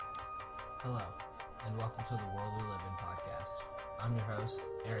Hello, and welcome to the World We Live In podcast. I'm your host,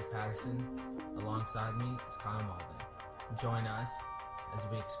 Eric Patterson. Alongside me is Kyle Malden. Join us as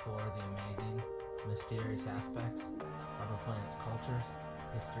we explore the amazing, mysterious aspects of our planet's cultures,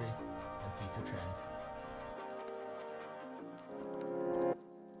 history, and future trends.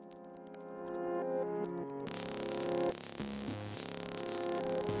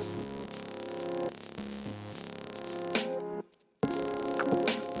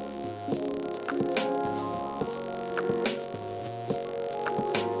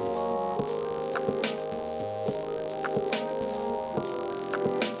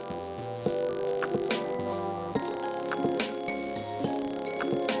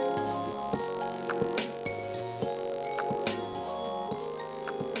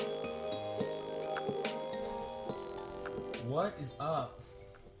 What is up?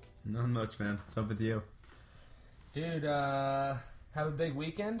 Not much, man. What's up with you? Dude, have a big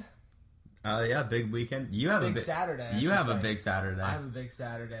weekend? Yeah, big weekend. You have Big Saturday. You have a big Saturday. I have a big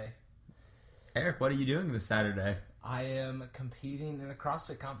Saturday. Eric, what are you doing this Saturday? I am competing in a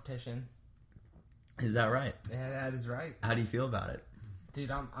CrossFit competition. Is that right? Yeah, that is right. How do you feel about it?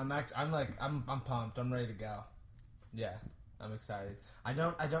 Dude, I'm pumped. I'm ready to go. Yeah, I'm excited. I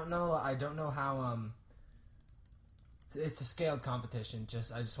don't know how it's a scaled competition.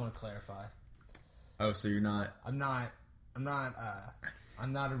 I just want to clarify. Oh, so you're not... I'm not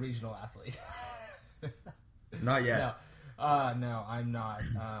a regional athlete. Not yet. No, I'm not.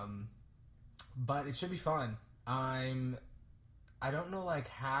 But it should be fun. I don't know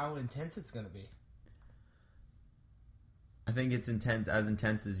how intense it's going to be. I think it's as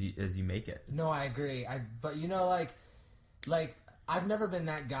intense as you make it. No, I agree. But I've never been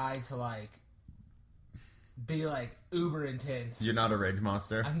that guy to be uber intense. You're not a rage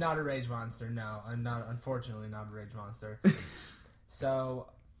monster? I'm not a rage monster. No, I'm not. Unfortunately, not a rage monster. So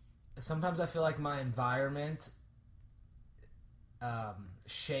sometimes I feel like my environment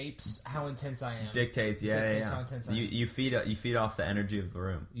shapes how intense I am. Dictates how intense I am. You feed off the energy of the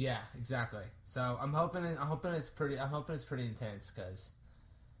room. Yeah, exactly. So I'm hoping it's pretty intense because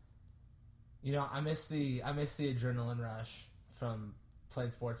I miss the adrenaline rush from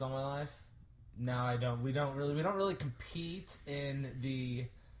playing sports all my life. Now I don't. We don't really compete in the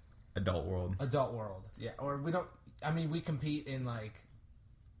adult world. Yeah, or we don't. I mean, we compete in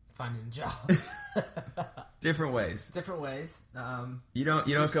finding a job. Different ways. You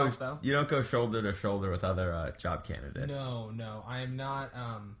don't go shoulder to shoulder with other job candidates. No, I am not.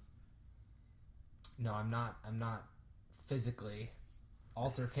 No, I'm not physically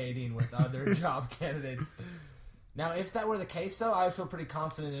altercating with other job candidates. Now, if that were the case, though, I would feel pretty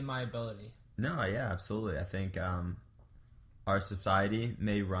confident in my ability. No, yeah, absolutely. I think our society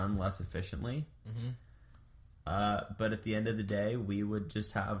may run less efficiently, but at the end of the day, we would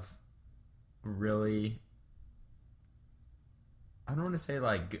just have really, I don't want to say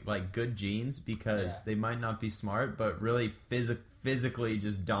like good genes because they might not be smart, but really physically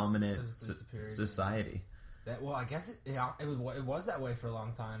just dominant society. I guess it was that way for a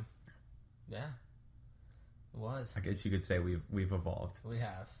long time. Yeah, it was. I guess you could say we've evolved. We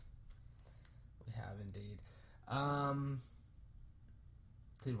have indeed.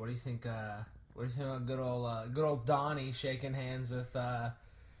 Dude, what do you think? What do you think about good old Donnie shaking hands with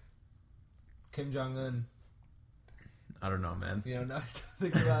Kim Jong-un? I don't know, man. You don't know?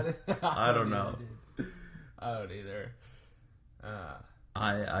 Think about it. I don't know. Dude. I don't either.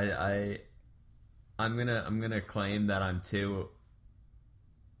 I'm gonna claim that I'm too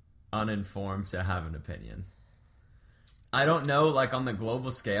uninformed to have an opinion. I don't know, on the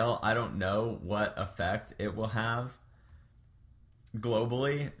global scale, I don't know what effect it will have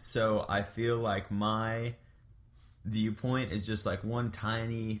globally, so I feel like my viewpoint is just one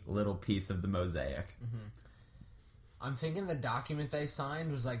tiny little piece of the mosaic. Mm-hmm. I'm thinking the document they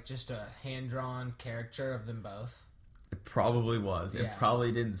signed was just a hand-drawn caricature of them both. It probably was. Yeah. It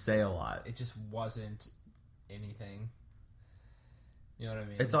probably didn't say a lot. It just wasn't anything. You know what I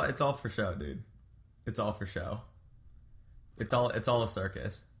mean? It's all for show, dude. It's all for show. It's all a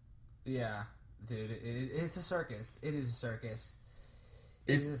circus. Yeah, dude. It's a circus. It is a circus.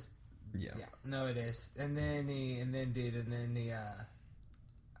 Yeah. No, it is. And then we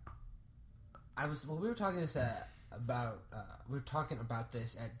were talking about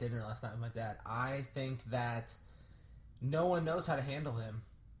this at dinner last night with my dad. I think that no one knows how to handle him.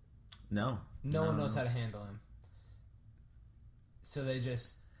 No one knows how to handle him. So they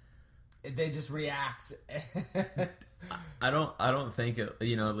just react. I don't think at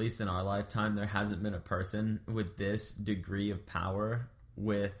least in our lifetime there hasn't been a person with this degree of power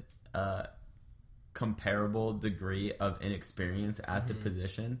with a comparable degree of inexperience at the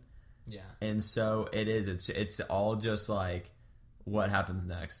position Yeah. And so it is. It's all just like what happens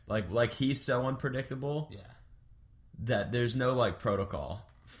next. Like he's so unpredictable. Yeah. That there's no like protocol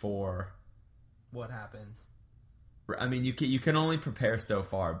for what happens. I mean, you can only prepare so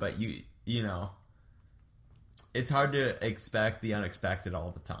far, but you know, it's hard to expect the unexpected all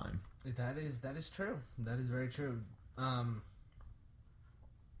the time. That is true. That is very true. I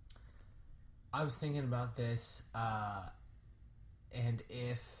was thinking about this, and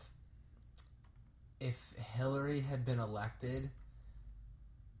if Hillary had been elected,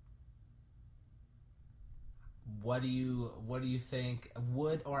 what do you think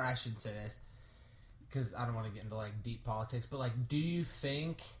would, or I should say this, because I don't want to get into like deep politics, but like, do you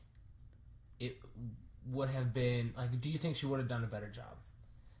think it would have been like, do you think she would have done a better job?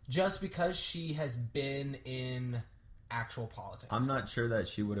 Just because she has been in actual politics. I'm not sure that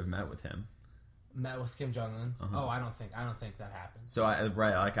she would have met with him. Met with Kim Jong-un? Uh-huh. Oh, I don't think that happened. So I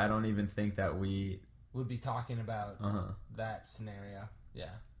don't even think that we would be talking about that scenario.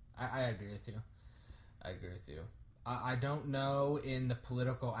 Yeah, I agree with you. I don't know in the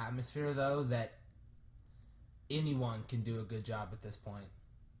political atmosphere though that anyone can do a good job at this point.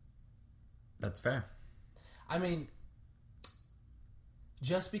 That's fair. I mean,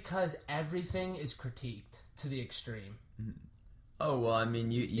 just because everything is critiqued to the extreme. Oh well, I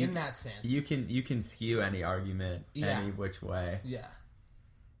mean, you in that sense, you can skew any argument any which way. Yeah.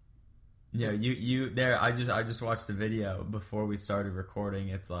 You know, you there. I just watched the video before we started recording.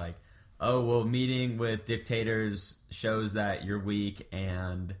 It's like, oh well, meeting with dictators shows that you're weak,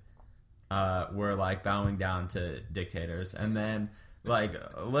 and we're like bowing down to dictators, and then like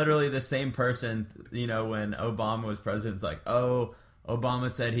literally the same person, you know, when Obama was president, it's like, oh, Obama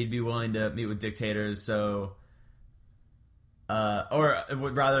said he'd be willing to meet with dictators, so. Or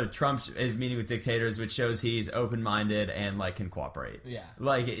rather, Trump is meeting with dictators, which shows he's open-minded and like can cooperate. Yeah,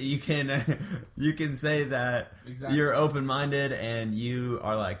 like you can say that you're open-minded and you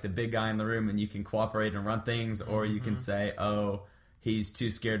are like the big guy in the room and you can cooperate and run things, or you can say, oh, he's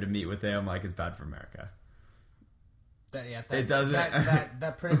too scared to meet with him, like it's bad for America. It doesn't.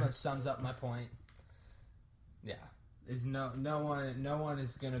 That pretty much sums up my point. Yeah, is no one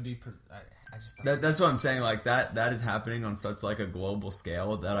is gonna be. I just that's what I'm saying. Like that is happening on such like a global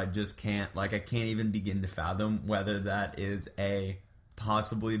scale that I just can't I can't even begin to fathom whether that is a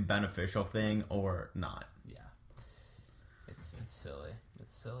possibly beneficial thing or not. Yeah, it's silly.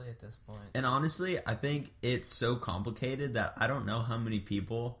 It's silly at this point. And honestly, I think it's so complicated that I don't know how many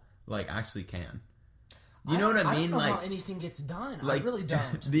people like actually can. You know what I mean? I don't know like how anything gets done. Like, I really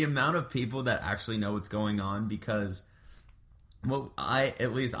don't. The amount of people that actually know what's going on, because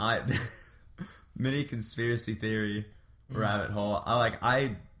mini conspiracy theory rabbit hole.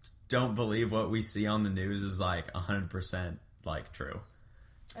 I don't believe what we see on the news is like 100% like true.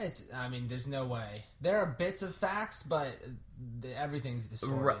 I mean, there's no way. There are bits of facts, but everything's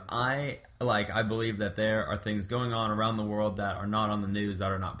distorted. I believe that there are things going on around the world that are not on the news, that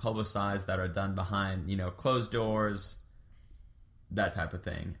are not publicized, that are done behind, you know, closed doors, that type of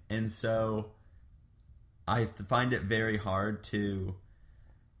thing. And so I find it very hard to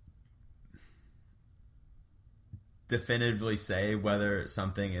definitively say whether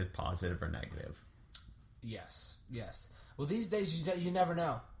something is positive or negative. Yes. Well, these days you never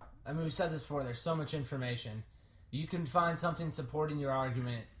know. I mean, we've said this before. There's so much information. You can find something supporting your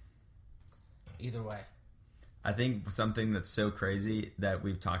argument either way. I think something that's so crazy that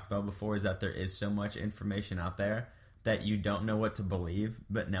we've talked about before is that there is so much information out there that you don't know what to believe,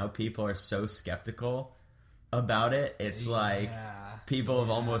 but now people are so skeptical about it. It's like people have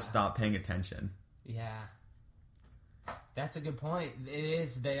almost stopped paying attention. Yeah. That's a good point. It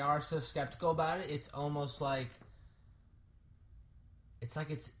is. They are so skeptical about it. It's almost like it's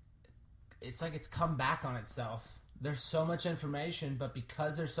come back on itself. There's so much information, but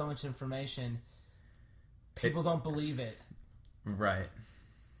because there's so much information, people don't believe it. Right.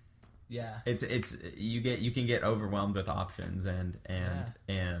 Yeah. It's you can get overwhelmed with options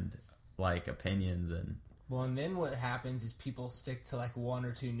and like opinions and. Well, and then what happens is people stick to like one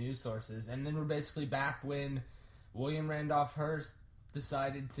or two news sources, and then we're basically back when William Randolph Hearst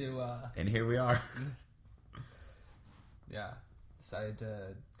decided to... and here we are. Yeah. Decided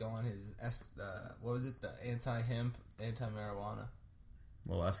to go on his... what was it? The anti-hemp, anti-marijuana.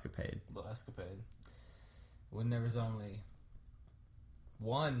 Little escapade. When there was only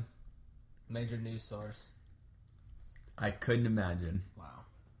one major news source. I couldn't imagine. Wow.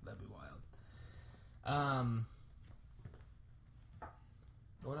 That'd be wild.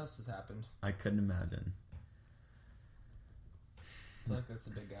 What else has happened? I couldn't imagine. I feel like that's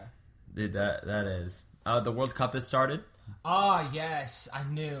a big guy. Dude, that is. The World Cup has started. Yes, I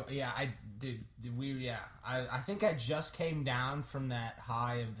knew. Yeah, I think I just came down from that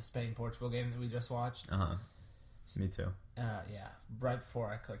high of the Spain-Portugal game that we just watched. Me too. Yeah, right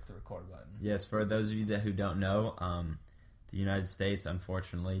before I clicked the record button. Yes, for those of you who don't know, the United States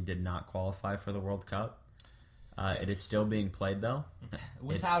unfortunately did not qualify for the World Cup. It is still being played though.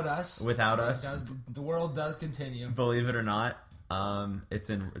 Without us. The world does continue. Believe it or not,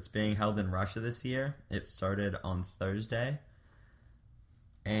 it's being held in Russia this year. It started on Thursday,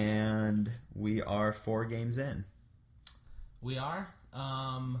 and we are 4 games in. We are.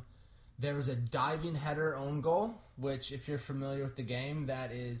 There was a diving header own goal, which, if you're familiar with the game,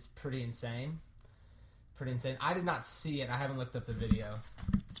 that is pretty insane. I did not see it. I haven't looked up the video.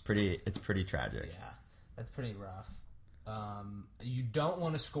 It's pretty tragic. Yeah, that's pretty rough. You don't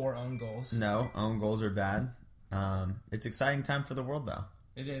want to score own goals. No, own goals are bad. It's exciting time for the world, though.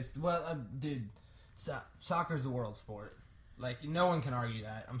 It is. Well, dude, soccer's the world sport. Like, no one can argue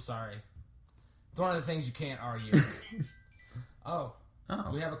that. I'm sorry. It's one of the things you can't argue. Oh.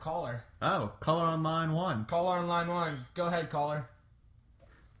 We have a caller. Oh, caller on line 1. Caller on line 1. Go ahead, caller.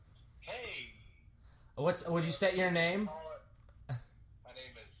 Hey. Would you state your name? My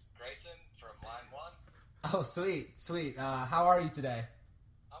name is Grayson from line 1. Oh, sweet. How are you today?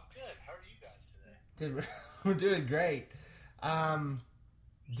 I'm good. How are you guys today? Dude, we're doing great.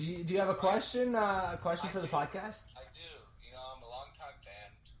 Do you have a question? A question for the podcast? I do. I'm a longtime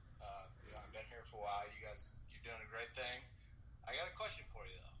fan. I've been here for a while. You're doing a great thing. I got a question for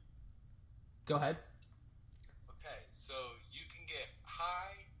you, though. Go ahead. Okay, so you can get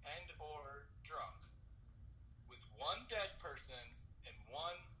high and or drunk with one dead person and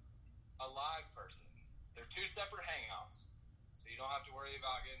one alive person. They're 2 separate hangouts, so you don't have to worry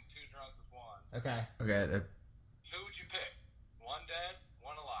about getting too drunk with one. Okay. Who would you pick? One dead,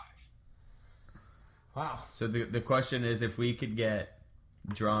 one alive. Wow. So the question is, if we could get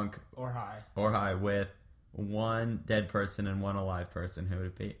drunk or high with one dead person and one alive person, who would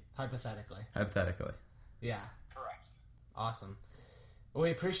it be? Hypothetically. Yeah. Correct. Awesome. Well,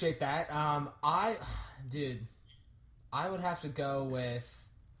 we appreciate that. I would have to go with,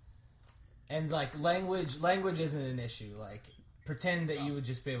 and like language isn't an issue. Like, pretend that you would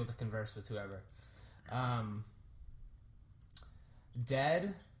just be able to converse with whoever.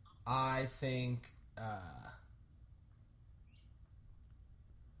 Dead, I think.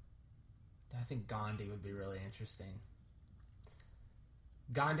 I think Gandhi would be really interesting.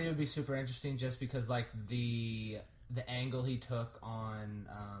 Gandhi would be super interesting just because, like, the angle he took on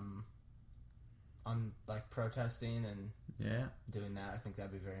like protesting and doing that. I think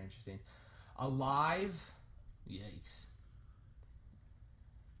that'd be very interesting. Alive, yikes.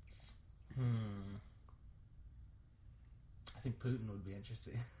 I think Putin would be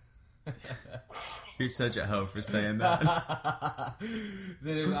interesting. You're such a hoe for saying that.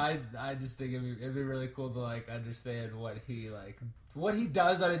 Dude, I just think it'd be really cool to like understand what he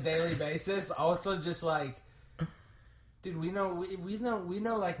does on a daily basis. Also, just like, dude, we know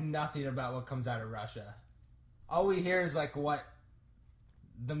like nothing about what comes out of Russia. All we hear is like what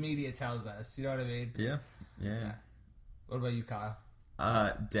the media tells us. You know what I mean? Yeah. What about you, Kyle?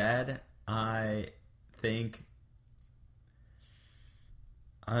 Dead. I think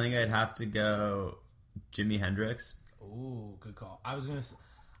I'd have to go Jimi Hendrix. Ooh, good call. I was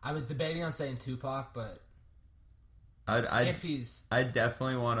debating on saying Tupac, but I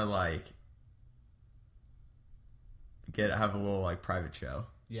definitely want to like have a little like private show.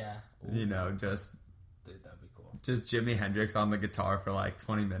 Yeah. Ooh. Just dude, that'd be cool. Just Jimi Hendrix on the guitar for like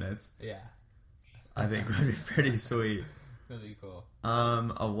 20 minutes. Yeah. I think would be pretty sweet. That'd be cool.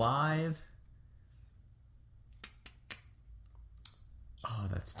 Alive. Oh,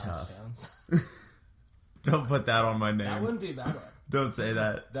 that's tough. Don't put that on my name. That wouldn't be a bad one. Don't say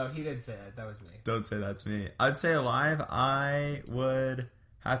that. No, he didn't say that. That was me. Don't say that's me. I'd say alive. I would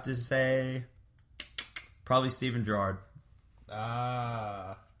have to say probably Steven Gerrard.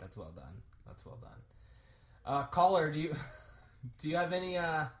 That's well done. Caller, do you have any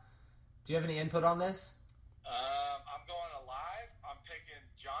input on this? I'm going alive. I'm picking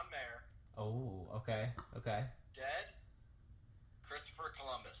John Mayer. Oh, okay. Dead, Christopher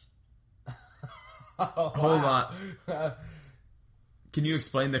Columbus. Oh, hold on. Can you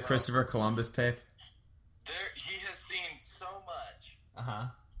explain the Christopher Columbus pick? He has seen so much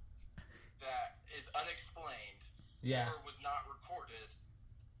that is unexplained, or was not recorded,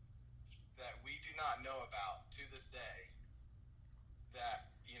 that we do not know about to this day. That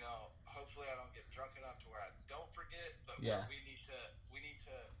hopefully I don't get drunk enough to where I don't forget, but we need to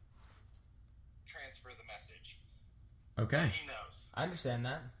transfer the message. Okay. He knows. I understand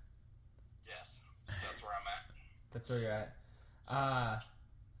that. Yes, that's where I'm at. That's where you're at.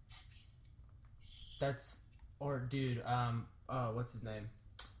 What's his name?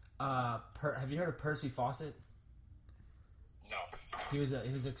 Have you heard of Percy Fawcett? No. He was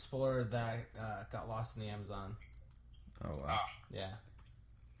an explorer that got lost in the Amazon. Oh wow. Yeah.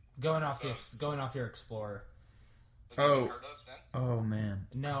 Going off your explorer. Has he been heard of since? Oh man.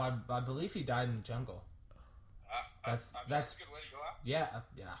 No, I believe he died in the jungle. That's a good way to go out. Yeah.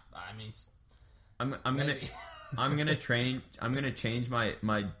 I mean, I'm gonna change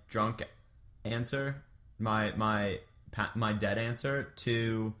my drunk answer, my dead answer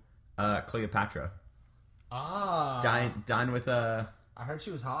to Cleopatra. Dine with I heard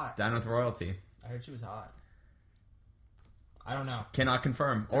she was hot. Dine with royalty. I heard she was hot. I don't know. Cannot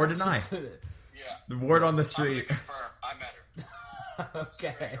confirm or deny. Yeah. The word on the street. Confirm. I met her.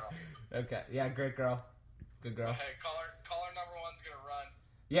 Okay. Okay. Yeah, great girl. Good girl. Hey, caller number one's gonna run.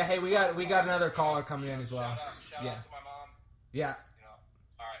 Yeah. Hey, we got another caller coming in as well. Shout out to my mom. Yeah.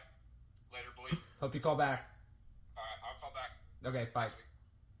 All right. Later, boys. Hope you call back. All right, I'll call back. Okay. Bye.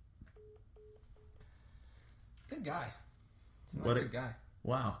 Good guy. What a good guy.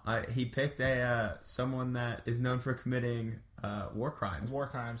 Wow. He picked someone that is known for committing war crimes. War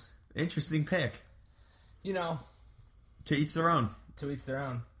crimes. Interesting pick. To each their own. To each their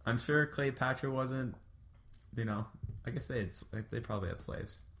own. I'm sure Cleopatra wasn't. I guess they probably had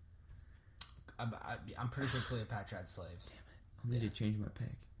slaves. I'm pretty sure Cleopatra had slaves. Damn it! I'll need to change my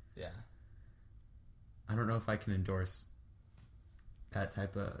pick. Yeah. I don't know if I can endorse that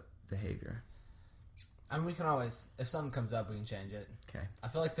type of behavior. I mean, we can always, if something comes up, we can change it. Okay. I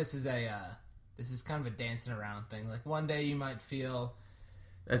feel like this is kind of a dancing around thing. Like one day you might feel,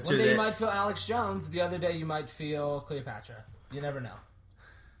 you might feel Alex Jones. The other day you might feel Cleopatra. You never know.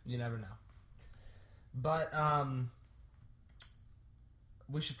 But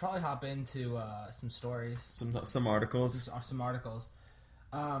we should probably hop into some stories. Some articles. Some articles.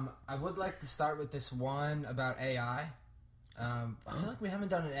 I would like to start with this one about AI. I feel like we haven't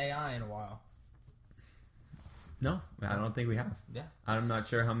done an AI in a while. No, I don't think we have. Yeah. I'm not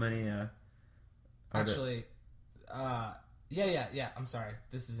sure how many. Actually, yeah. I'm sorry.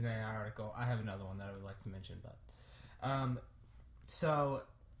 This is an AI article. I have another one that I would like to mention, but so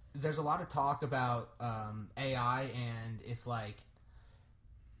there's a lot of talk about AI and if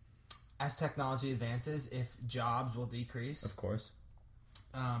as technology advances, if jobs will decrease. Of course.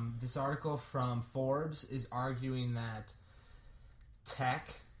 This article from Forbes is arguing that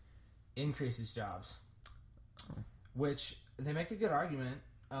tech increases jobs. Which they make a good argument.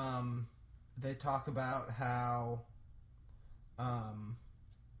 They talk about how.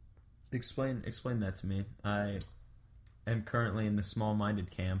 Explain that to me. I am currently in the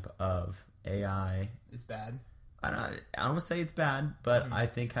small-minded camp of AI. Is bad. I don't want to say it's bad, but I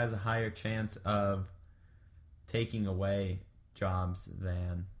think has a higher chance of taking away jobs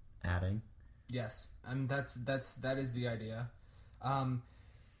than adding. Yes, and that is the idea.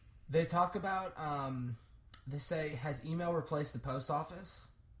 They talk about. They say, has email replaced the post office?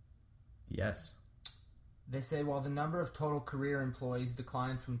 Yes. They say, while the number of total career employees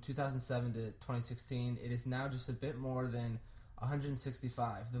declined from 2007 to 2016, it is now just a bit more than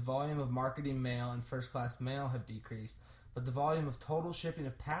 165. The volume of marketing mail and first-class mail have decreased, but the volume of total shipping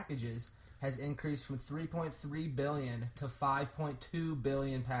of packages has increased from 3.3 billion to 5.2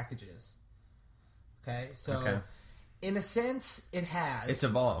 billion packages. Okay, so in a sense, it has. It's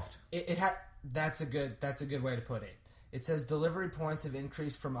evolved. It had. That's a good way to put it. It says delivery points have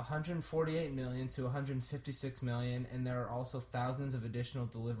increased from 148 million to 156 million, and there are also thousands of additional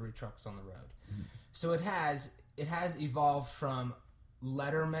delivery trucks on the road. Mm-hmm. So it has evolved from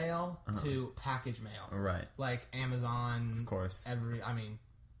letter mail to package mail. Right. Like Amazon, of course.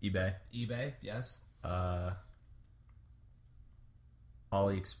 eBay, yes.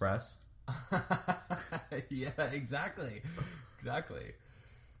 AliExpress. Yeah, exactly.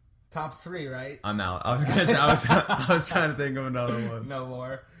 Top 3, right? I'm out. I was gonna say I was trying to think of another one. No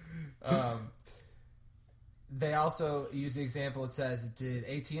more. They also use the example. It says, "Did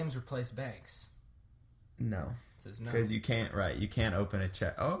ATMs replace banks?" No. It says no because you can't open a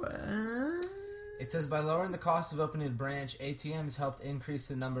check. It says by lowering the cost of opening a branch, ATMs helped increase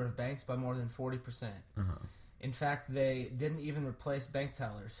the number of banks by more than 40%. In fact, they didn't even replace bank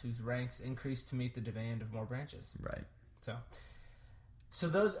tellers, whose ranks increased to meet the demand of more branches. Right. So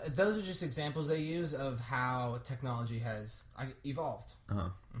those are just examples they use of how technology has evolved.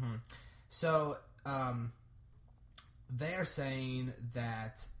 Mm-hmm. So they are saying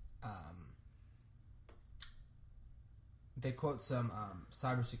that they quote some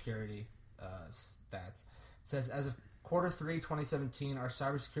cybersecurity stats. It says, as of Q3 2017, our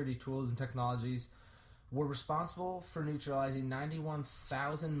cybersecurity tools and technologies were responsible for neutralizing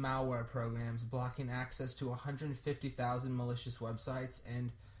 91,000 malware programs, blocking access to 150,000 malicious websites,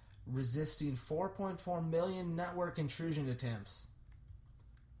 and resisting 4.4 million network intrusion attempts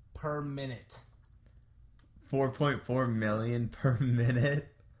per minute. 4.4 million per minute?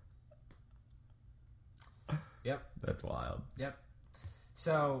 Yep. That's wild. Yep.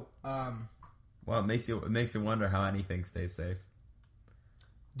 So, well, it makes you wonder how anything stays safe.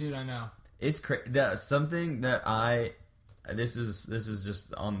 Dude, I know. It's something that this is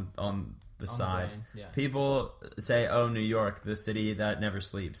just on the side. Yeah. People say, "Oh, New York, the city that never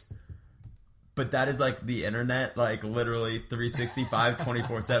sleeps." But that is like the internet, like literally 365,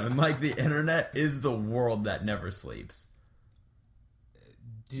 24/7. Like the internet is the world that never sleeps.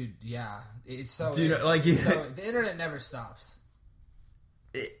 Dude, yeah. So the internet never stops.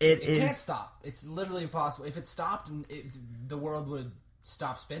 It can't stop. It's literally impossible. If it stopped, the world would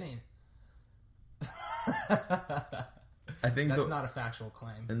stop spinning. I think that's not a factual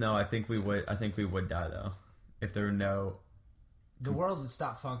claim. No, I think we would die though, if there were no. The world would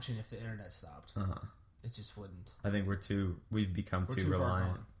stop functioning if the internet stopped. Uh-huh. It just wouldn't. I think we've become too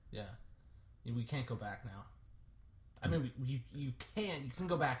reliant. Yeah, we can't go back now. I mean, you can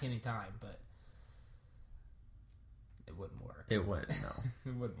go back anytime, but it wouldn't work. It wouldn't. No,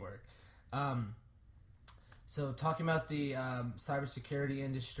 it wouldn't work. So talking about the cybersecurity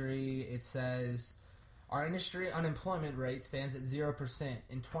industry, it says our industry unemployment rate stands at 0%.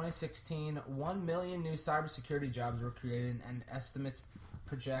 In 2016, 1 million new cybersecurity jobs were created, and estimates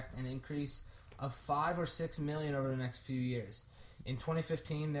project an increase of 5 or 6 million over the next few years. In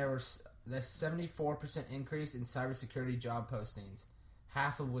 2015, there was a 74% increase in cybersecurity job postings,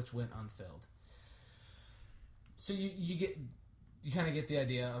 half of which went unfilled. So you kind of get the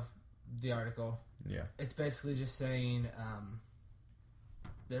idea of the article. Yeah. It's basically just saying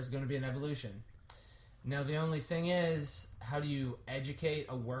there's going to be an evolution. Now, the only thing is, how do you educate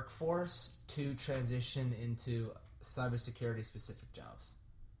a workforce to transition into cybersecurity-specific jobs?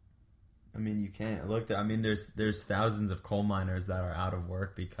 I mean, you can't. Look, I mean, there's thousands of coal miners that are out of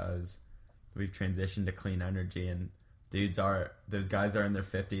work because we've transitioned to clean energy, and those guys are in their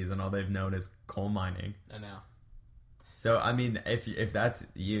 50s, and all they've known is coal mining. I know. So, I mean, if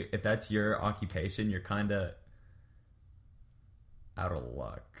that's your occupation, you're kind of out of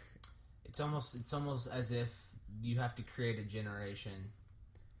luck. It's almost as if you have to create a generation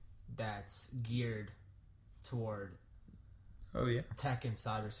that's geared toward tech and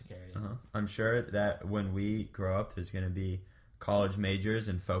cybersecurity. Uh-huh. I'm sure that when we grow up, there's going to be college majors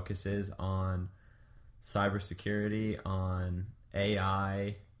and focuses on cybersecurity, on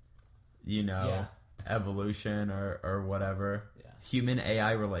AI, evolution or whatever. Yeah. Human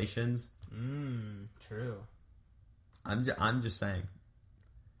AI relations. True. I'm just saying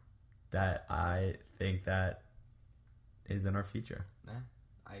that I think that is in our future. Yeah,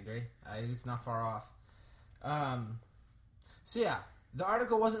 I agree. It's not far off. So yeah, the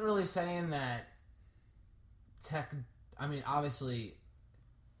article wasn't really saying that tech. I mean, obviously,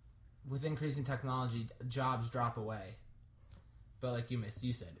 with increasing technology, jobs drop away. But like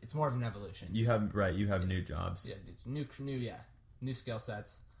you said, it's more of an evolution. You have new jobs. Yeah, new skill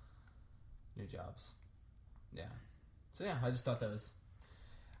sets, new jobs. Yeah. So yeah, I just thought that was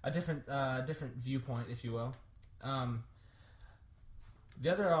a different viewpoint, if you will. The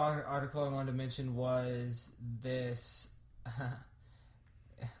other article I wanted to mention was this.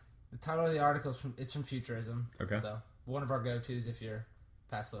 The title of the article is from Futurism. Okay. So one of our go-tos if you're a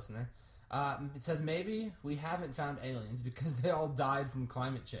past listener. It says maybe we haven't found aliens because they all died from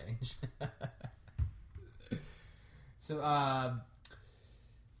climate change. So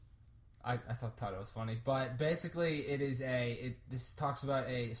I thought the title was funny, but basically it is this talks about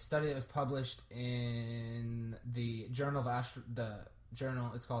a study that was published in the journal of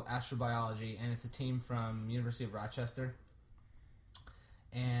it's called Astrobiology, and it's a team from University of Rochester.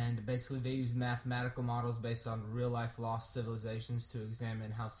 And basically they use mathematical models based on real-life lost civilizations to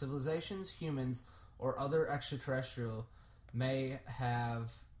examine how civilizations, humans, or other extraterrestrial may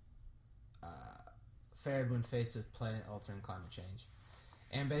have fared when faced with planet-altering climate change.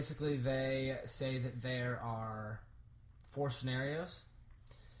 And basically they say that there are 4 scenarios.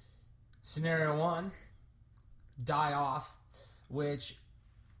 Scenario 1, die off, which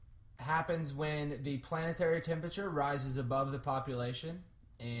happens when the planetary temperature rises above the population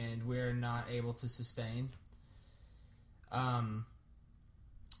and we're not able to sustain.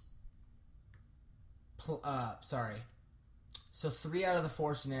 So 3 out of the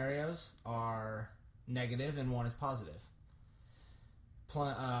 4 scenarios are negative and 1 is positive.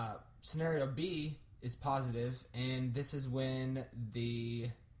 Scenario B is positive, and this is when the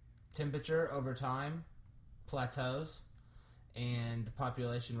temperature over time plateaus and the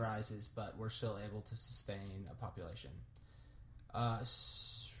population rises, but we're still able to sustain a population.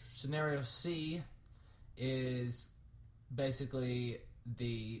 Scenario C is basically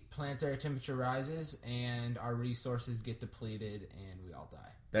the planetary temperature rises and our resources get depleted and we all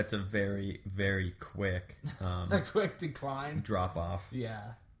die. That's a very, very quick a quick decline. Drop off.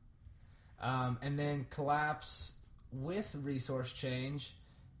 Yeah. And then collapse with resource change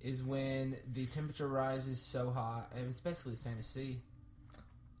is when the temperature rises so high. It's basically the same as C.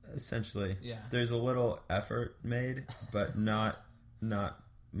 Essentially. Yeah. There's a little effort made, but not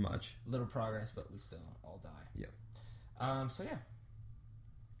much. Little progress, but we still all die. Yeah. So yeah.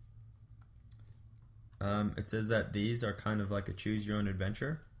 It says that these are kind of like a choose your own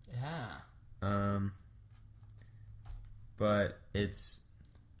adventure. Yeah. But it's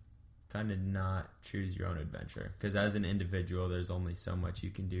kind of not choose your own adventure, because as an individual, there's only so much you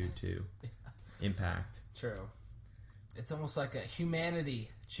can do to impact. True. It's almost like a humanity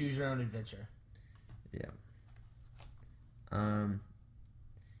choose your own adventure. Yeah.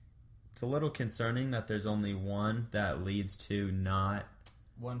 It's a little concerning that there's only one that leads to not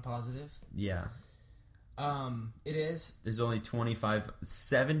one positive. Yeah. It is. There's only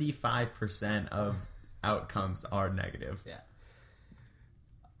 75% of outcomes are negative. Yeah.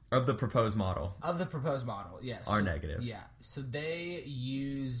 Of the proposed model. Yes. Are negative. Yeah. So they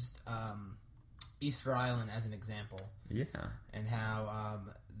used Easter Island as an example. Yeah. And how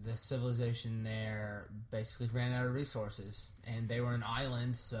the civilization there basically ran out of resources. And they were an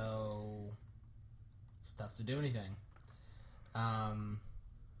island, so it's tough to do anything.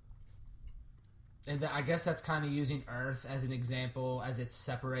 And I guess that's kind of using Earth as an example, as it's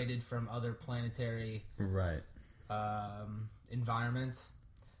separated from other planetary right environments.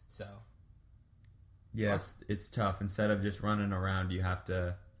 So yeah, it's tough. Instead of just running around, you have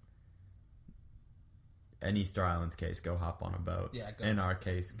to, in Easter Island's case, go hop on a boat. Yeah, in our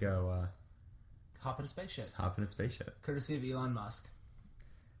case, go hop in a spaceship. Hop in a spaceship. Courtesy of Elon Musk.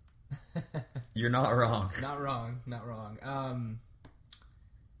 You're not wrong. Not wrong.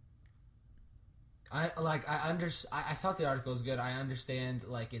 I thought the article was good. I understand,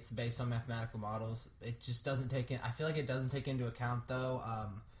 like, it's based on mathematical models. It just doesn't take in. I feel like it doesn't take into account, though,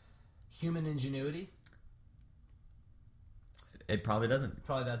 human ingenuity. It probably doesn't.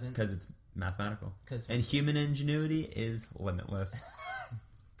 Because it's mathematical. And human ingenuity is limitless.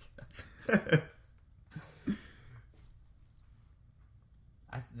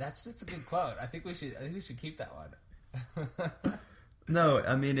 That's a good quote. I think we should keep that one. No,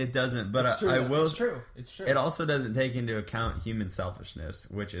 I mean it doesn't. But I will. It's true. It also doesn't take into account human selfishness,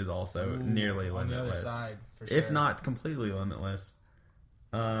 which is also nearly limitless. On the other side, for sure. If not completely limitless.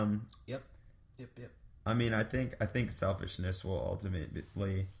 Yep. I mean, I think selfishness will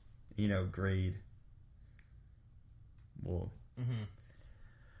ultimately, greed will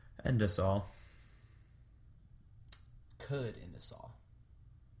end us all. Could end us all.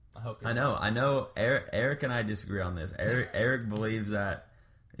 I know. Eric and I disagree on this. Eric believes that,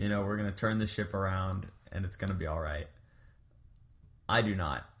 we're going to turn the ship around and it's going to be all right. I do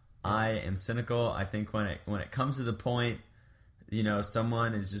not. I am cynical. I think when it comes to the point,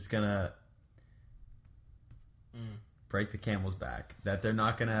 someone is just going to break the camel's back. That they're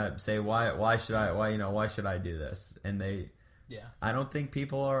not going to say why should I do this? And I don't think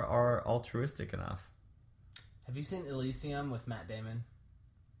people are altruistic enough. Have you seen Elysium with Matt Damon?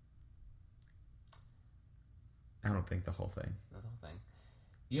 I don't think the whole thing. Not the whole thing.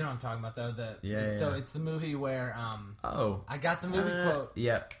 You know what I'm talking about, though. So it's the movie where I got the movie quote.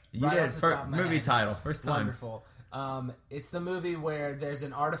 Yeah, you did. Movie title, first time. Wonderful. It's the movie where there's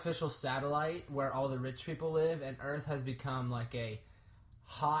an artificial satellite where all the rich people live, and Earth has become like a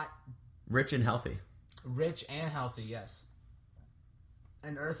hot, rich and healthy, yes.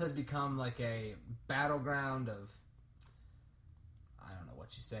 And Earth has become like a battleground of, I don't know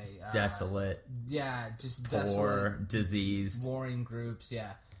what you say. Desolate. Yeah, just poor, desolate. Diseased. Warring groups,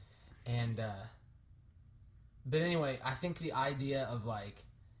 yeah. And, but anyway, I think the idea of like...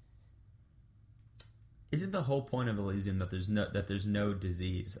 Isn't the whole point of Elysium that there's no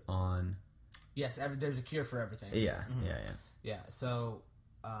disease on... Yes, there's a cure for everything. Yeah, Yeah, so,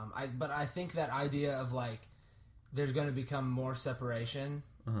 I think that idea of like, there's going to become more separation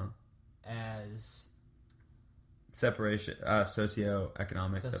as... Separation,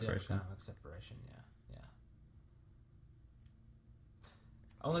 socioeconomic separation. Socioeconomic separation, yeah.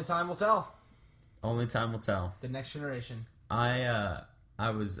 Only time will tell. The next generation. I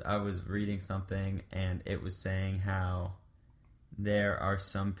was reading something and it was saying how there are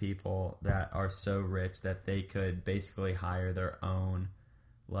some people that are so rich that they could basically hire their own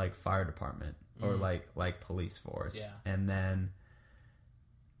like fire department or like police force. Yeah. And then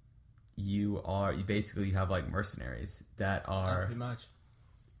you basically have like mercenaries that are pretty much.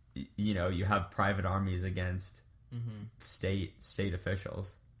 You have private armies against state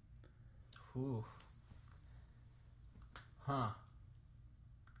officials. Ooh. Huh.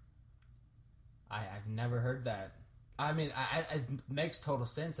 I've never heard that. I mean, it makes total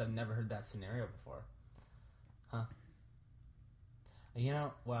sense. I've never heard that scenario before. Huh.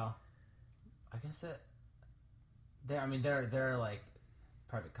 Well, I guess they're like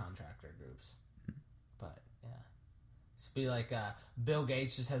private contractor groups. But, yeah. Just be like, Bill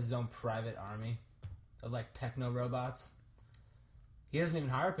Gates just has his own private army of, like, techno robots. He doesn't even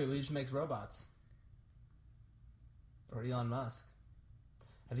hire people, he just makes robots. Or Elon Musk.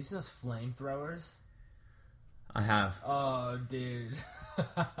 Have you seen those flamethrowers? I have. Oh, dude.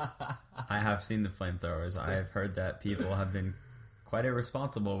 I have seen the flamethrowers. I have heard that people have been quite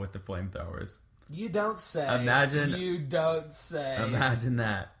irresponsible with the flamethrowers. You don't say. You don't say. Imagine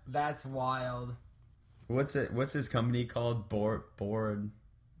that. That's wild. What's his company called? Board Inc.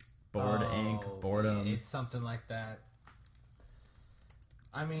 Boredom. It's something like that.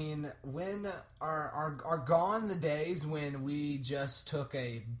 I mean, when are gone the days when we just took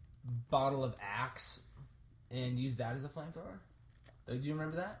a bottle of Axe and used that as a flamethrower? Do you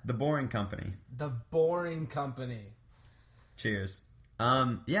remember that? The Boring Company. The Boring Company. Cheers.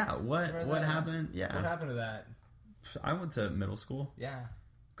 Yeah. What happened? Yeah. What happened to that? I went to middle school. Yeah.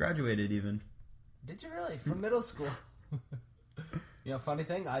 Graduated even. Did you really? From middle school? Funny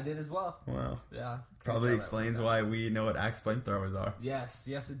thing, I did as well. Well, yeah. Probably explains why we know what Axe flamethrowers are. Yes,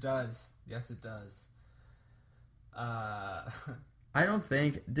 it does. Yes, it does. I don't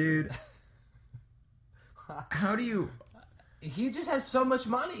think, dude. How do you? He just has so much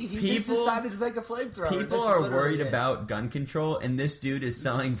money. He just decided to make a flamethrower. People are worried about gun control, and this dude is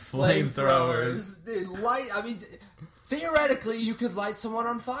selling flamethrowers. Dude, theoretically, you could light someone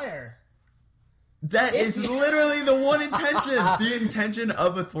on fire. That is literally the one intention. The intention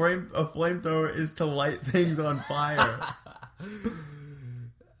of a flamethrower is to light things on fire.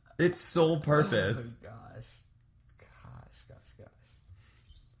 Its sole purpose. Oh, gosh.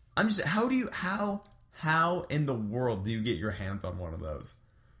 I'm just. How in the world do you get your hands on one of those?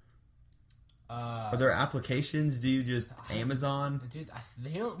 Are there applications? Do you just Amazon? Dude,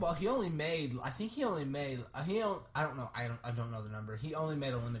 he only made. I think he only made. I don't know. I don't know the number. He only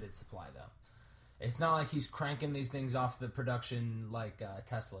made a limited supply though. It's not like he's cranking these things off the production like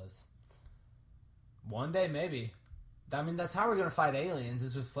Teslas. One day, maybe. I mean, that's how we're gonna fight aliens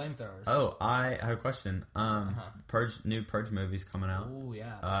is with flamethrowers. Oh, I have a question. New Purge movie's coming out. Oh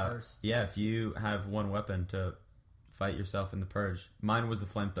yeah, the first. Yeah, if you have one weapon to fight yourself in the Purge, mine was the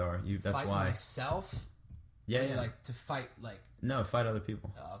flamethrower. That's fight why. Myself. Yeah. Like to fight like. No, fight other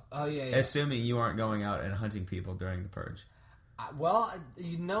people. Oh yeah. Assuming you aren't going out and hunting people during the Purge. Well,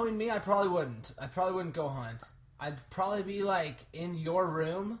 knowing me, I probably wouldn't. I probably wouldn't go hunt. I'd probably be like in your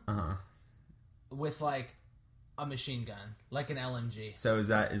room with like a machine gun, like an LMG. So is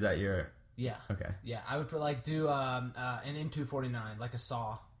that your? Yeah. Okay. Yeah, I would do an M249, like a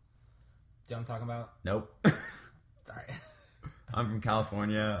saw. Do you know what I'm talking about? Nope. Sorry. I'm from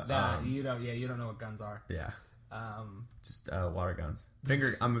California. Nah, you don't. Yeah, you don't know what guns are. Yeah. Just water guns.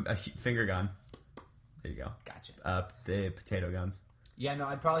 I'm a finger gun. There you go. Gotcha. The potato guns. Yeah, no,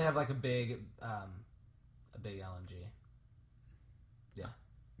 I'd probably have like a big LMG. Yeah. Okay.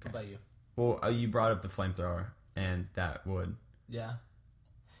 What about you? Well, you brought up the flamethrower, and that would. Yeah.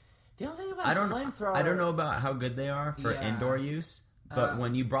 The only thing about flamethrower... I don't know about how good they are for indoor use, but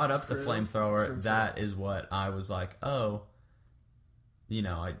when you brought up the flamethrower, that is what I was like, oh,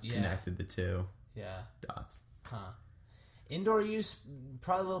 I connected the two dots. Huh. Indoor use,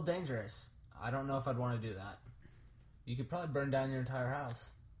 probably a little dangerous. I don't know if I'd want to do that. You could probably burn down your entire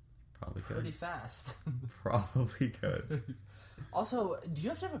house. Probably could. Pretty fast. Probably could. Also, do you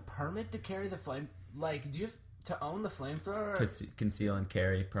have to have a permit to carry the flame? Like, do you have to own the flamethrower? Conceal and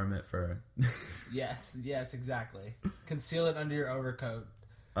carry permit for... Yes, exactly. Conceal it under your overcoat.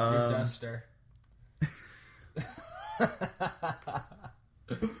 Your duster.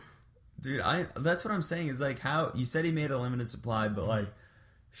 Dude, that's what I'm saying is like how... You said he made a limited supply, but like,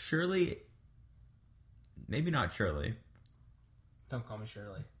 surely... Maybe not Shirley. Don't call me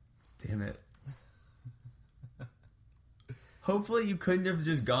Shirley. Damn it. Hopefully you couldn't have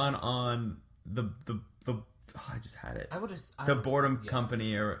just gone on the I just had it. The Boredom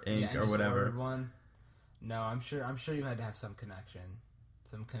Company or Inc. or whatever. One. No, I'm sure you had to have some connection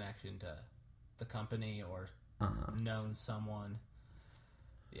to the company or known someone.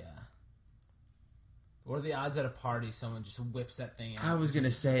 Yeah. What are the odds at a party someone just whips that thing out? I was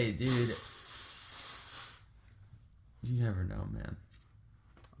gonna say, dude, You never know, man.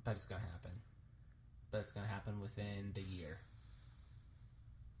 I bet it's going to happen. But it's going to happen within the year.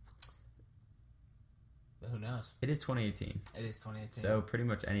 But who knows? It is 2018. It is 2018. So pretty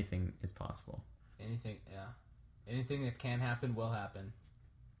much anything is possible. Anything, yeah. Anything that can happen will happen.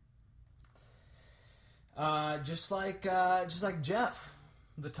 Just like Gef,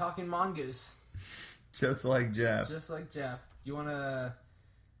 the Talking Mongoose. Just like Gef. Just like Gef. You want to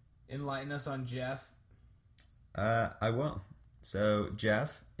enlighten us on Gef? I will. So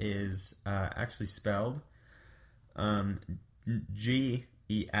Gef is actually spelled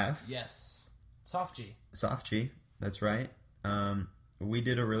G-E-F. Yes. Soft G. Soft G. That's right. We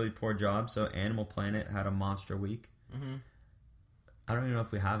did a really poor job. So Animal Planet had a monster week. Mm-hmm. I don't even know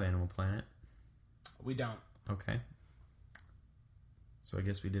if we have Animal Planet. We don't. Okay. So I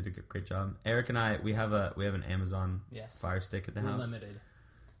guess we did a great job. Eric and I, we have an Amazon Fire Stick at the house. Limited.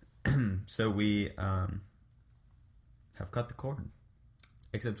 So we have cut the cord.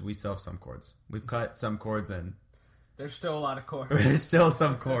 Except we still have some cords. We've cut some cords and there's still a lot of cords. There's still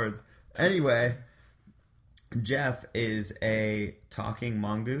some cords. Anyway, Gef is a talking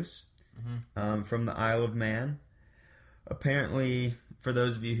mongoose from the Isle of Man. Apparently, for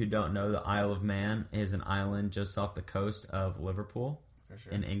those of you who don't know, the Isle of Man is an island just off the coast of Liverpool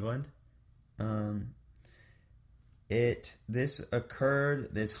in England. This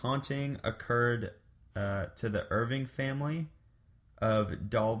haunting occurred to the Irving family of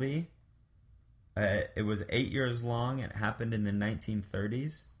Dalby. It was 8 years long. It happened in the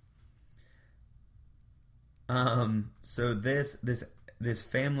 1930s. So this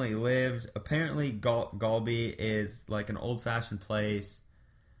family lived. Apparently, Galby is like an old-fashioned place,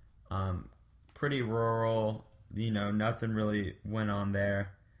 pretty rural. Nothing really went on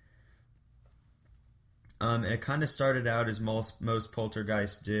there. And it kind of started out as most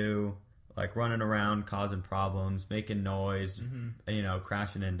poltergeists do, like running around, causing problems, making noise,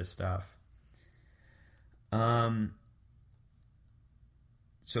 crashing into stuff. So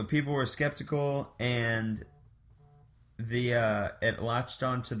people were skeptical, and it latched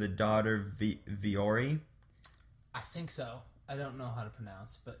on to the daughter Viore. I think so. I don't know how to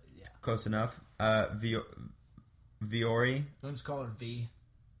pronounce, but yeah. Close enough. Viore. Let's just call her V.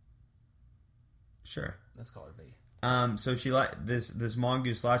 Sure. Let's call her V. So she this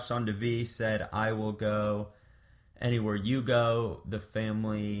mongoose latched onto V, said, "I will go anywhere you go." The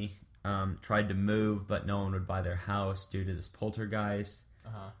family tried to move, but no one would buy their house due to this poltergeist.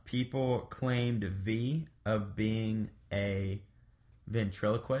 People claimed V of being a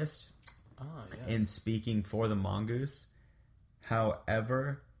ventriloquist in speaking for the mongoose.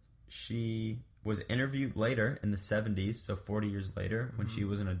 However, she was interviewed later in the 70s, so 40 years later, when she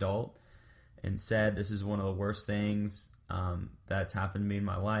was an adult, and said, "This is one of the worst things that's happened to me in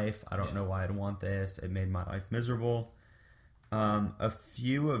my life. I don't know why I'd want this. It made my life miserable." A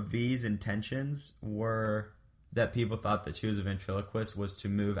few of V's intentions were that people thought that she was a ventriloquist was to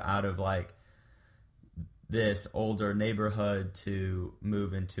move out of like this older neighborhood to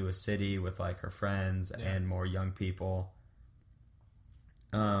move into a city with like her friends and more young people.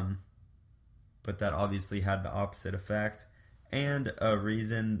 But that obviously had the opposite effect. And a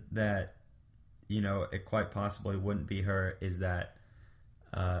reason that, it quite possibly wouldn't be her is that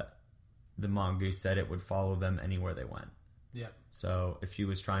the mongoose said it would follow them anywhere they went. Yep. So if she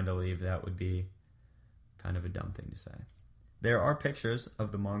was trying to leave, that would be kind of a dumb thing to say. There are pictures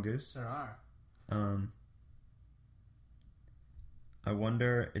of the mongoose. There are. I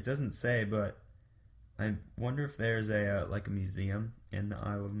wonder, it doesn't say, but I wonder if there's a museum in the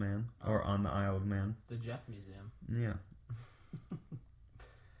Isle of Man, or on the Isle of Man. The Gef Museum. Yeah.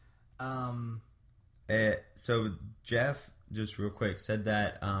 So Gef, just real quick, said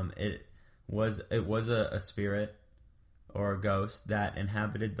that it was a spirit or a ghost that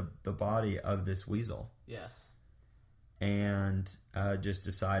inhabited the body of this weasel. Yes. And just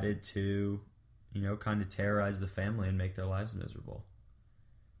decided to, kind of terrorize the family and make their lives miserable.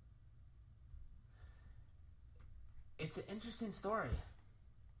 It's an interesting story.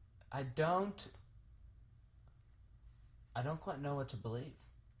 I don't quite know what to believe.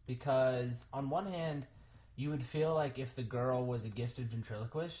 Because on one hand, you would feel like if the girl was a gifted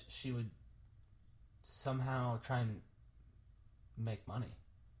ventriloquist, she would somehow try and make money.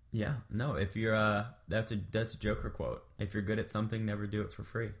 Yeah, no, if you're that's a Joker quote. If you're good at something, never do it for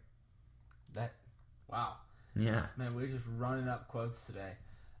free. Wow. Yeah. Man, we're just running up quotes today.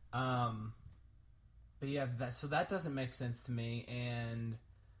 But yeah, that doesn't make sense to me. And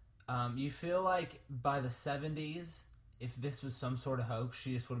you feel like by the 70s, if this was some sort of hoax,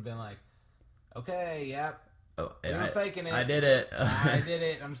 she just would have been like, "Okay, yep, we were faking it. I did it. I did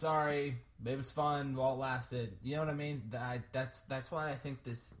it. I'm sorry. It was fun while it lasted. You know what I mean? That's why I think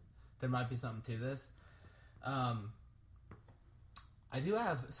there might be something to this. I do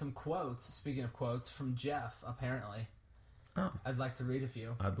have some quotes, speaking of quotes, from Gef, apparently. Oh. I'd like to read a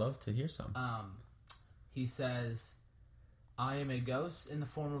few. I'd love to hear some. He says, I am a ghost in the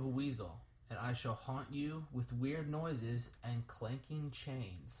form of a weasel, and I shall haunt you with weird noises and clanking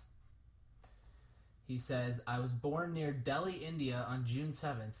chains. He says, I was born near Delhi, India on June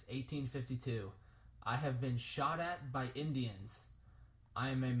 7th, 1852. I have been shot at by Indians. I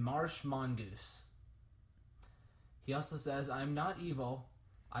am a marsh mongoose. He also says, I am not evil.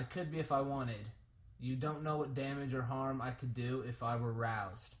 I could be if I wanted. You don't know what damage or harm I could do if I were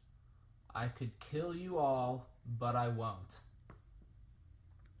roused. I could kill you all, but I won't.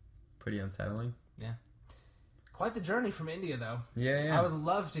 Pretty unsettling. Yeah. Quite the journey from India, though. Yeah. I would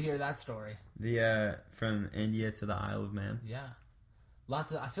love to hear that story. From India to the Isle of Man. Yeah.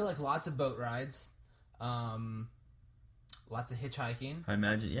 I feel like lots of boat rides. Lots of hitchhiking. I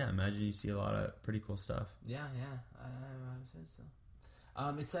imagine you see a lot of pretty cool stuff. Yeah. I think so.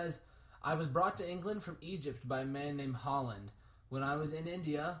 It says, I was brought to England from Egypt by a man named Holland. When I was in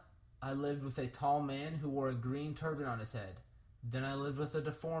India, I lived with a tall man who wore a green turban on his head. Then I lived with a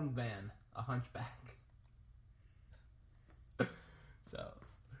deformed man, a hunchback. So,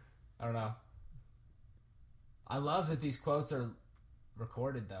 I don't know. I love that these quotes are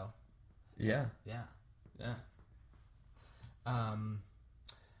recorded, though. Yeah.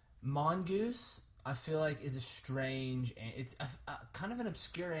 Mongoose, I feel like, is a strange... It's a kind of an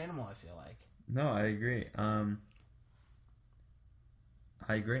obscure animal, I feel like. No, I agree. I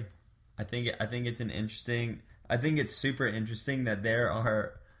agree. I think it's an interesting... I think it's super interesting that there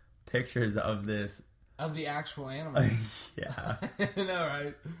are pictures of this... Of the actual animal. Yeah. I know,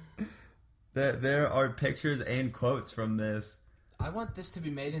 right? There are pictures and quotes from this. I want this to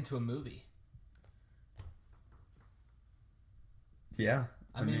be made into a movie. Yeah.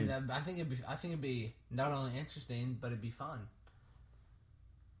 I mean, I think it'd be not only interesting, but it'd be fun.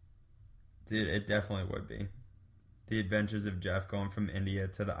 Dude, it definitely would be. The adventures of Gef going from India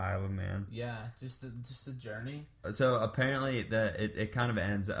to the Isle of Man. Yeah, just the journey. So apparently it kind of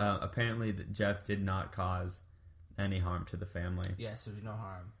ends. Apparently Gef did not cause any harm to the family. Yeah, so no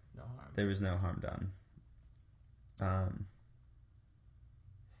harm. There was no harm done.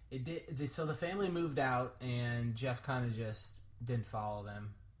 It did. So the family moved out, and Gef kind of just didn't follow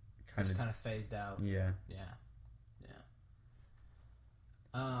them. Just kind of phased out. Yeah.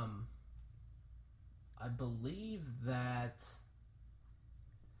 I believe that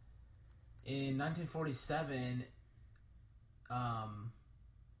in 1947,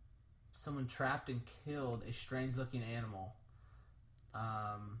 someone trapped and killed a strange-looking animal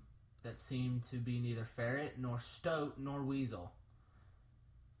that seemed to be neither ferret, nor stoat, nor weasel.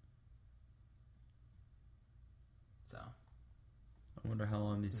 So, I wonder how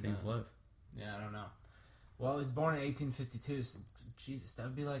long these things live. Yeah, I don't know. Well, he was born in 1852. So, Jesus,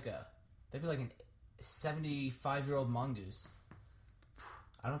 that'd be like an 75-year-old mongoose.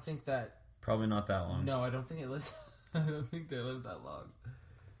 I don't think that... Probably not that long. No, I don't think it lives... I don't think they live that long.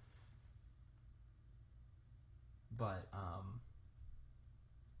 But,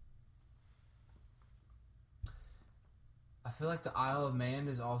 I feel like the Isle of Man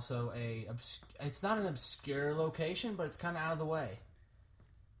is also it's not an obscure location, but it's kind of out of the way.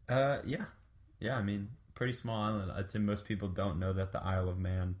 Yeah. Yeah, I mean, pretty small island. I'd say most people don't know that the Isle of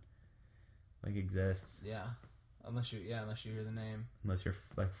Man exists. Yeah. Unless you hear the name. Unless you're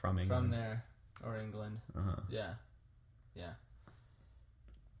from England. From there or England. Uh-huh. Yeah. I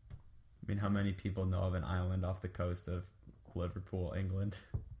mean, how many people know of an island off the coast of Liverpool, England?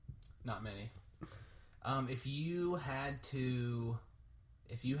 Not many. If you had to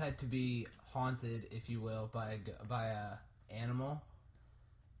be haunted, if you will, by a animal,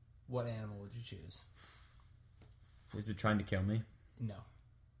 what animal would you choose? Is it trying to kill me? No.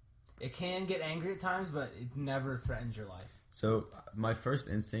 It can get angry at times, but it never threatens your life. So my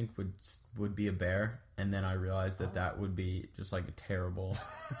first instinct would be a bear, and then I realized that would be just like a terrible.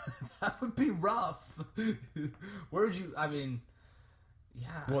 That would be rough. Where would you? I mean,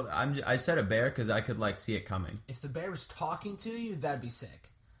 yeah. Well, I said a bear because I could see it coming. If the bear was talking to you, that'd be sick.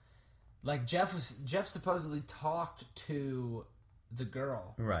 Like Gef supposedly talked to the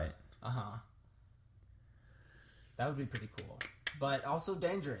girl. Right. That would be pretty cool, but also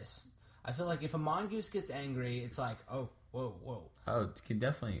dangerous. I feel like if a mongoose gets angry, it's like, oh, whoa. Oh, it can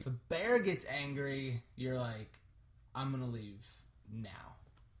definitely. If a bear gets angry, you're like, I'm gonna leave now.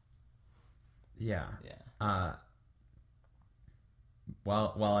 Yeah.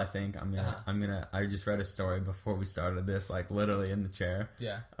 While I think I just read a story before we started this, like literally in the chair.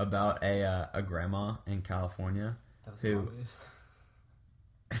 Yeah. About a grandma in California who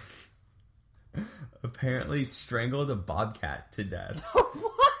apparently strangled a bobcat to death.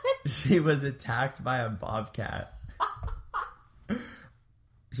 What? She was attacked by a bobcat.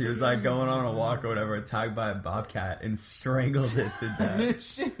 She was like going on a walk or whatever, attacked by a bobcat and strangled it to death.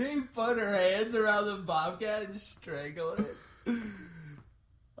 She put her hands around the bobcat and strangled it.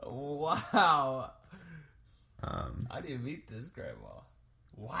 Wow. How do you meet this grandma?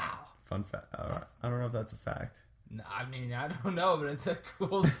 Wow. Fun fact. I don't know if that's a fact. No, I mean, I don't know, but it's a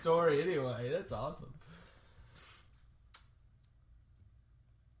cool story anyway. That's awesome.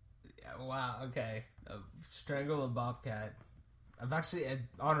 Yeah, wow, okay. Strangle a bobcat. I've actually,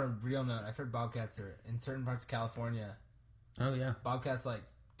 on a real note, I've heard bobcats are, in certain parts of California. Oh, yeah. Bobcats, like,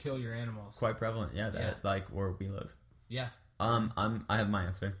 kill your animals. Quite prevalent, yeah. Like, where we live. Yeah. I have my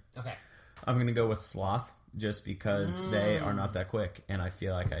answer. Okay. I'm going to go with sloth, just because they are not that quick, and I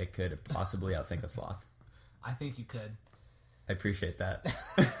feel like I could possibly outthink a sloth. I think you could. I appreciate that.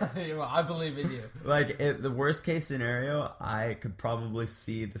 Well, I believe in you. Like, the worst case scenario, I could probably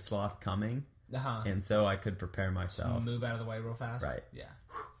see the sloth coming, and so I could prepare myself. Just move out of the way real fast? Right. Yeah.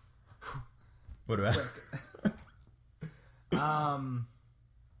 What about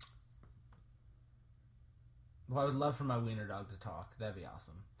Well, I would love for my wiener dog to talk. That'd be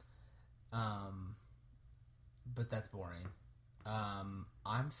awesome. But that's boring.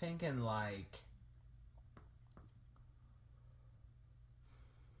 I'm thinking like...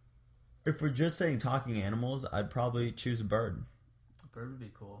 If we're just saying talking animals, I'd probably choose a bird. A bird would be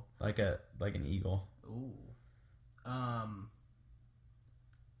cool. Like an eagle. Ooh.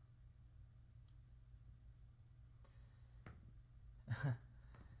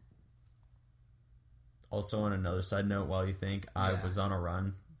 Also, on another side note, while you think, I was on a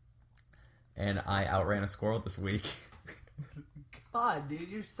run, and I outran a squirrel this week. God, dude,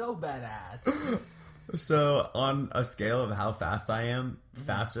 you're so badass. So, on a scale of how fast I am,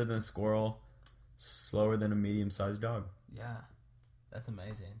 faster than a squirrel, slower than a medium-sized dog. Yeah, that's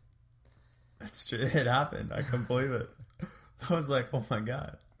amazing. That's true. It happened. I couldn't believe it. I was like, oh my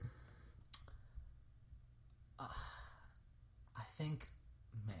God.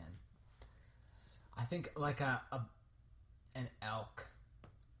 I think like an elk.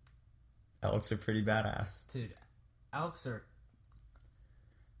 Elks are pretty badass. Dude, elks are...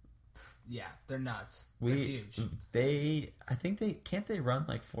 Yeah, they're nuts. They're huge. I think can't they run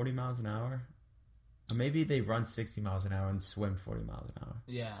like 40 miles an hour? Or maybe they run 60 miles an hour and swim 40 miles an hour.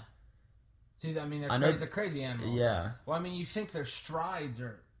 Yeah. Dude, I mean, they're crazy animals. Yeah. Well, I mean, you think their strides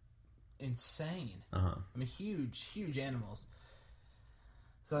are insane. Uh-huh. I mean, huge animals.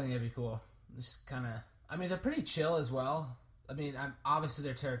 So I think that'd be cool. Just kind of... I mean, they're pretty chill as well. I mean, obviously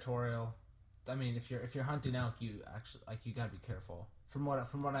they're territorial. I mean, if you're hunting elk, you actually you gotta be careful. From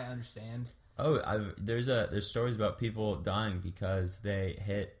what I understand. Oh, there's stories about people dying because they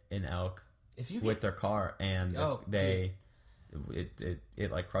hit an elk with their car and it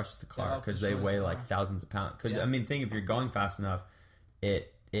like crushes the car because they weigh like thousands of pounds. Because I mean, think if you're going fast enough,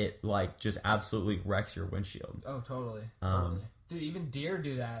 it like just absolutely wrecks your windshield. Oh, totally. Dude, even deer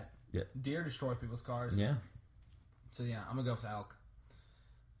do that. Yeah. Deer destroy people's cars. Yeah. So yeah, I'm gonna go with elk.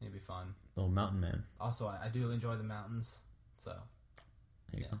 It'd be fun. Little mountain man. Also, I do enjoy the mountains. So.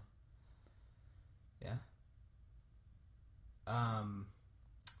 There you go. Yeah.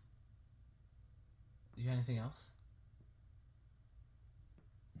 You got anything else?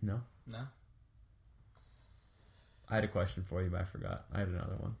 No. No? I had a question for you, but I forgot. I had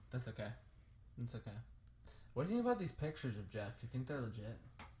another one. That's okay. What do you think about these pictures of Gef? You think they're legit?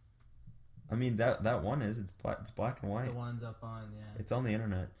 I mean, that one is. It's black and white. The one's up on, yeah. It's on the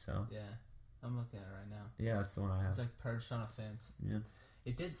internet, so. Yeah. I'm looking at it right now. Yeah, that's the one I have. It's like perched on a fence. Yeah.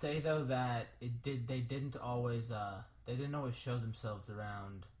 It did say though that they didn't always show themselves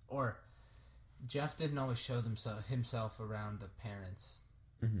around, or Gef didn't always show himself around the parents.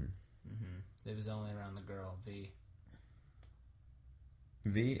 It was only around the girl, V.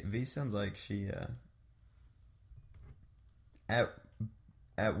 V sounds like she at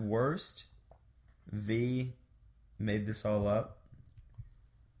worst V made this all up.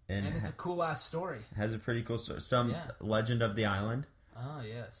 And it's a cool ass story. Has a pretty cool story. Legend of the island. Oh,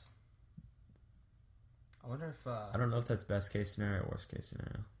 yes. I wonder if... I don't know if that's best case scenario or worst case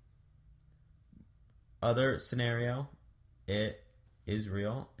scenario. Other scenario, it is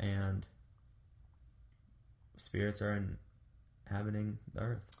real and spirits are inhabiting the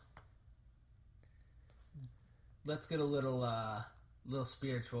earth. Let's get a little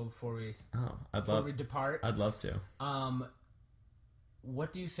spiritual before we we depart. I'd love to.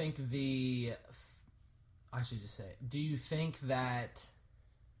 what do you think I should just say, do you think that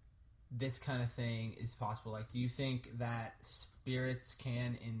this kind of thing is possible? Like, do you think that spirits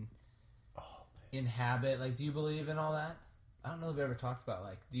can inhabit, like, do you believe in all that? I don't know if we ever talked about,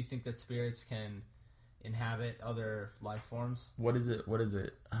 like, do you think that spirits can inhabit other life forms? What is it?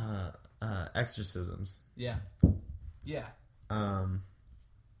 Exorcisms. Yeah. Yeah. I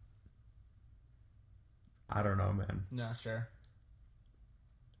don't know, man. No, sure.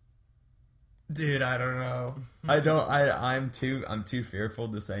 Dude, I don't know. I'm too fearful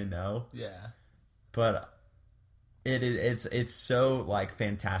to say no. Yeah. But it's so, like,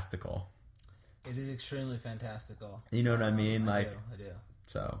 fantastical. It is extremely fantastical. You know what I mean? I Like, do.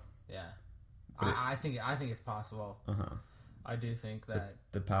 So. Yeah. I think it's possible. Uh-huh. I do think that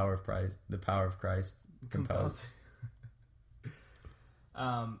the power of Christ compels.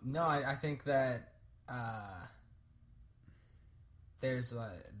 No, I think that there's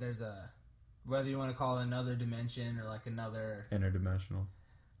a whether you want to call it another dimension or like another interdimensional.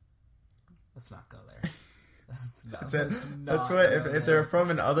 Let's not go there. That's what if they're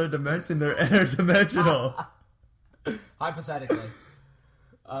from another dimension, they're interdimensional. Hypothetically.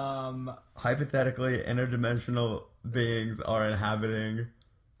 Hypothetically, interdimensional beings are inhabiting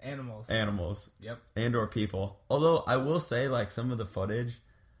animals. Yep. And or people. Although I will say, like, some of the footage,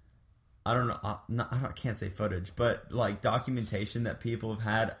 I don't know, I can't say footage, but like documentation that people have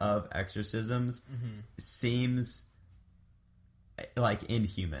had of exorcisms seems like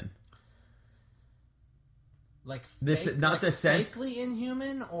inhuman. Like this, fake, not like the sense, fakely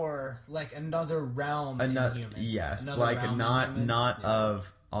inhuman, or like another realm inhuman. Yes, another like not inhuman.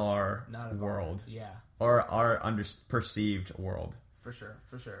 of our not of world, yeah, or our perceived world. For sure.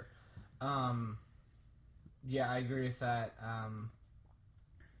 Yeah, I agree with that.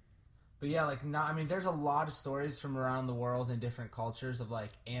 But yeah, like there's a lot of stories from around the world in different cultures of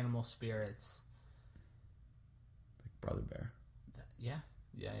like animal spirits. Like Brother Bear. Yeah.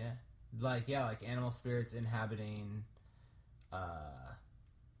 Like animal spirits inhabiting,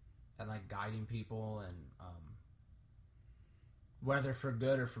 and like guiding people, and whether for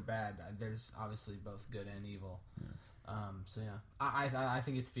good or for bad. There's obviously both good and evil. Yeah. So yeah, I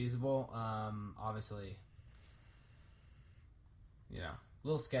think it's feasible. Obviously, a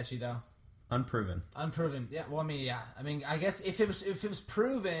little sketchy though. Unproven. Yeah. Well, I guess if it was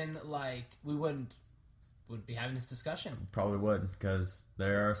proven, like, we wouldn't be having this discussion. Probably would, because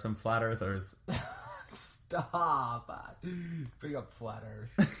there are some flat earthers. Stop. Bring up flat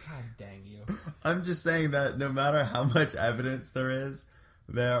earth. God dang you. I'm just saying that no matter how much evidence there is,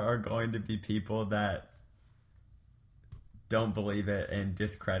 there are going to be people that don't believe it and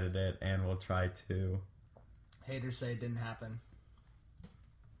discredit it and will try to. Haters say it didn't happen.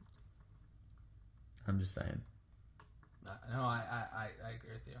 I'm just saying. No, I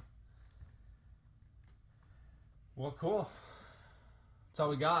agree with you. Well, cool. That's all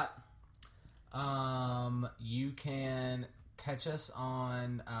we got. You can catch us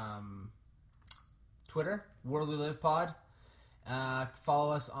on Twitter, Worldly Live Pod.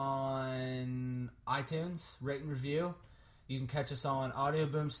 Follow us on iTunes, rate and review. You can catch us on Audio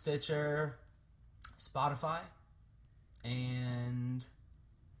Boom, Stitcher, Spotify, and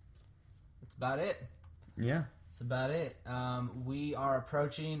that's about it. Yeah. That's about it. We are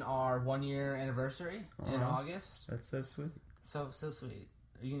approaching our 1 year anniversary in August. That's so sweet. So sweet.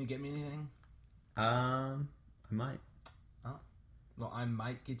 Are you going to get me anything? I might. Oh. Well, I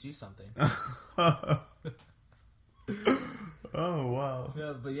might get you something. Oh, wow.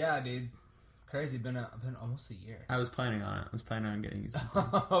 Yeah, but yeah, dude. Crazy. Been almost a year. I was planning on it. I was planning on getting you something.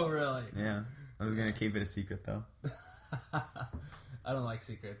 Oh, really? Yeah. I was going to keep it a secret, though. I don't like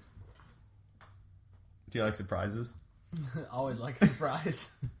secrets. Do you like surprises? Always like a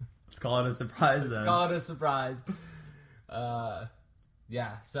surprise. Let's call it a surprise, then. Let's call it a surprise.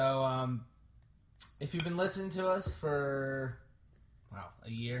 Yeah, so if you've been listening to us for, a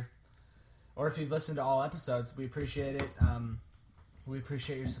year, or if you've listened to all episodes, we appreciate it. We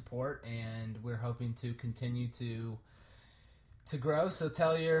appreciate your support, and we're hoping to continue to grow. So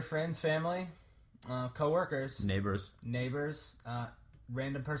tell your friends, family, coworkers, neighbors,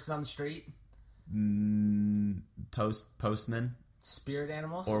 random person on the street, postman, spirit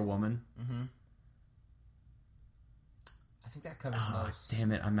animals, or woman. Mm-hmm. I think that covers most.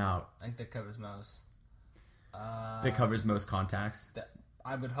 Damn it, I'm out. I think that covers most. That covers most contacts.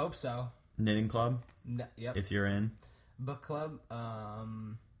 I would hope so. Knitting club. Yep. If you're in. Book club.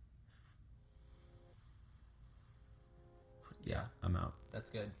 Yeah, I'm out. That's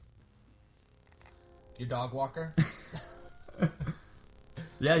good. Your dog walker.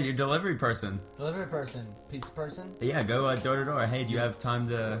 Yeah, your delivery person. Delivery person. Pizza person? Yeah, go door to door. Hey, do you have time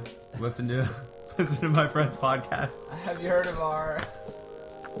to listen to my friend's podcast? Have you heard of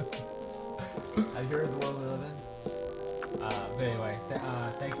Have you heard of the world we live in? But anyway,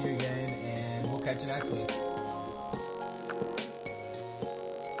 thank you again, and we'll catch you next week.